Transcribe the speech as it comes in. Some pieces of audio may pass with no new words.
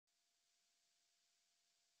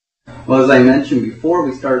Well, as I mentioned before,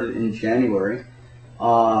 we started in January.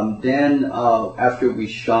 Then after we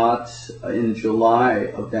shot in July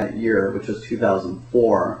of that year, which was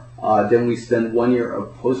 2004, then we spent 1 year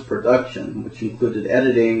of post-production, which included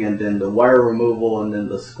editing and then the wire removal and then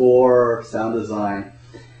the score, sound design.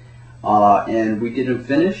 And we didn't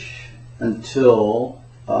finish until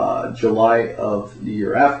July of the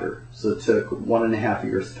year after. So it took 1.5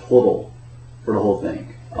 years total for the whole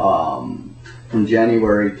thing. From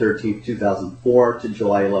January 13th, 2004 to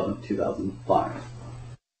July 11th, 2005.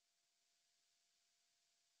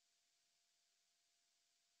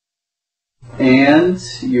 And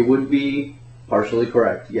you would be partially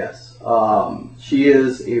correct, yes. She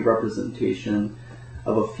is a representation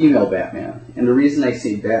of a female Batman. And the reason I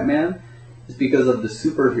say Batman is because of the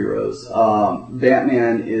superheroes.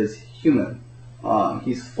 Batman is human.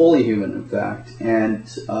 He's fully human, in fact. And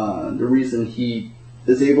the reason he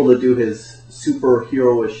is able to do his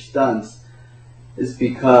superhero-ish stunts is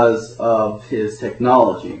because of his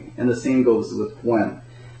technology. And the same goes with Gwen.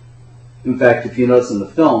 In fact, if you notice in the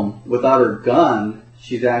film, without her gun,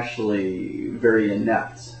 she's actually very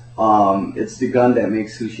inept. It's the gun that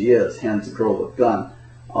makes who she is, hence a girl with gun.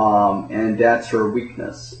 And that's her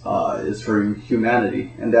weakness, is her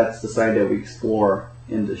humanity. And that's the side that we explore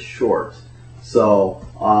in the short. So,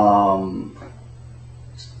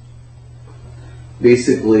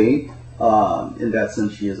 basically, in that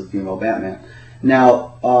sense, she is a female Batman.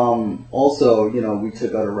 Now, also, you know, we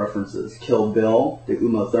took other references. Kill Bill, the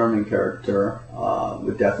Uma Thurman character,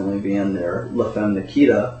 would definitely be in there. La Femme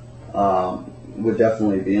Nikita would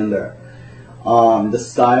definitely be in there. The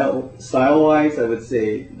style-wise, I would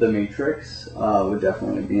say The Matrix would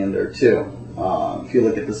definitely be in there too. If you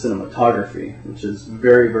look at the cinematography, which is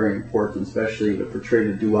very, very important, especially to portray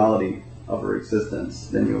the duality of her existence,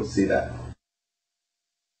 then you'll see that.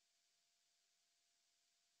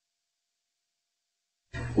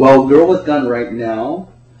 Well, Girl with Gun right now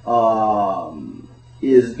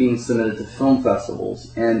is being submitted to film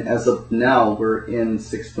festivals, and as of now, we're in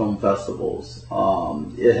 6 film festivals.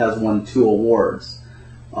 It has won 2 awards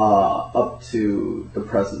up to the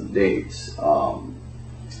present date.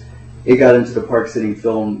 It got into the Park City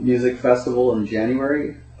Film Music Festival in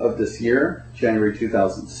January of this year, January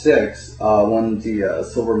 2006, won the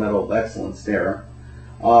Silver Medal of Excellence there.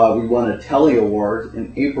 We won a Telly Award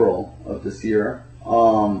in April of this year,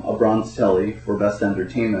 a Bronze Telly for Best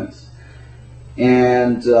Entertainment.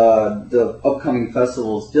 And the upcoming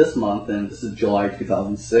festivals this month, and this is July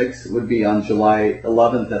 2006, would be on July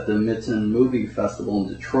 11th at the Mitten Movie Festival in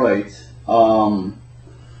Detroit.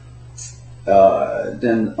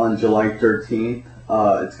 Then on July 13th,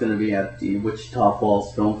 it's going to be at the Wichita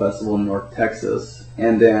Falls Film Festival in North Texas.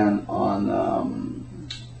 And then on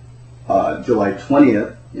July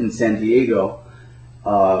 20th in San Diego,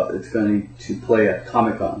 it's going to play at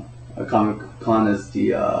Comic-Con. Comic-Con is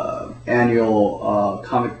the annual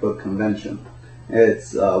comic book convention.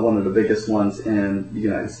 It's one of the biggest ones in the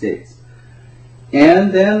United States.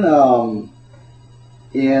 And then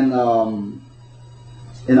in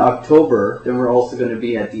October, then we're also going to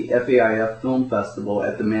be at the FAIF Film Festival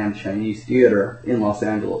at the Mann Chinese Theater in Los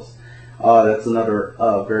Angeles. That's another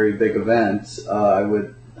very big event. I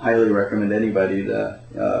would highly recommend anybody to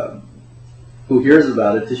who hears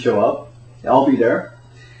about it to show up. I'll be there.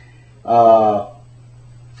 I'll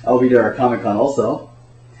be there at Comic-Con also.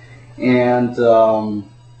 And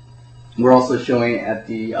we're also showing at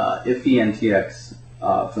the IFFY-NTX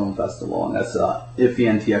Film Festival, and that's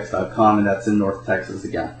IFFYNTX.com, and that's in North Texas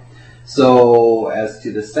again. So as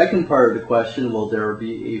to the second part of the question, will there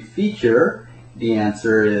be a feature? The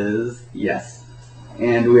answer is yes.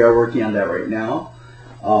 And we are working on that right now.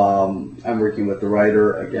 I'm working with the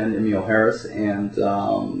writer, again, Emanuel Harris, and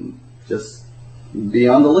just be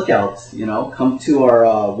on the lookout. You know, come to our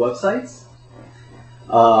websites,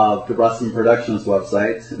 the Russ Productions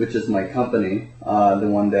website, which is my company, the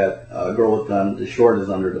one that Girl with Gun, the short, is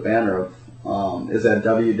under the banner of, is at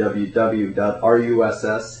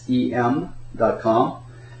www.russem.com.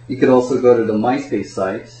 You could also go to the MySpace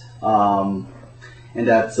site, and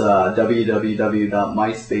that's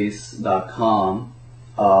www.myspace.com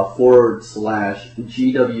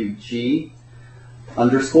 /GWG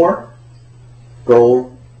 _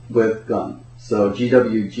 Girl with Gun. So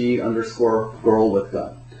GWG _ Girl with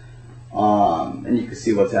Gun. And you can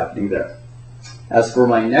see what's happening there. As for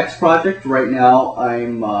my next project, right now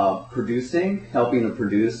I'm helping to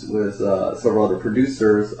produce with several other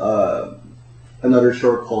producers, another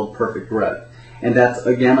short called Perfect Red. And that's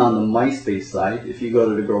again on the MySpace site. If you go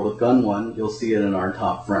to the Girl with Gun one, you'll see it in our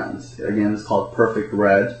top friends. Again, it's called Perfect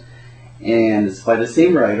Red. And it's by the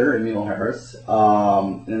same writer, Emil Harris,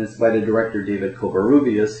 and it's by the director David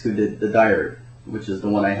Covarrubias, who did The Diary, which is the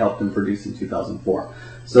one I helped him produce in 2004.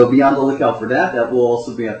 So be on the lookout for that. That will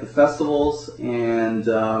also be at the festivals, and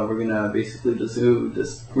we're gonna basically just do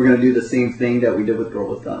this. We're gonna do the same thing that we did with Girl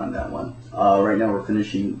with Gun on that one. Right now we're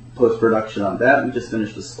finishing post-production on that. We just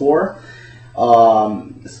finished the score.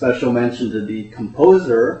 Special mention to the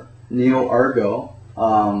composer, Neil Argo.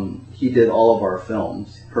 He did all of our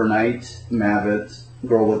films: Per Night, Mavit,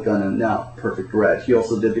 Girl with Gun, and now Perfect Red. He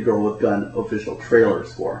also did the Girl with Gun official trailer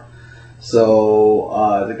score.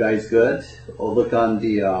 So the guy's good. I'll look on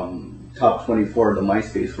the top 24 of the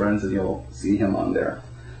MySpace friends and you'll see him on there.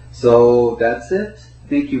 So that's it.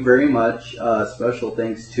 Thank you very much. Special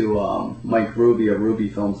thanks to Mike Ruby of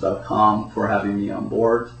rubyfilms.com for having me on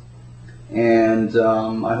board. And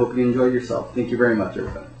I hope you enjoyed yourself. Thank you very much,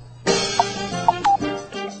 everybody.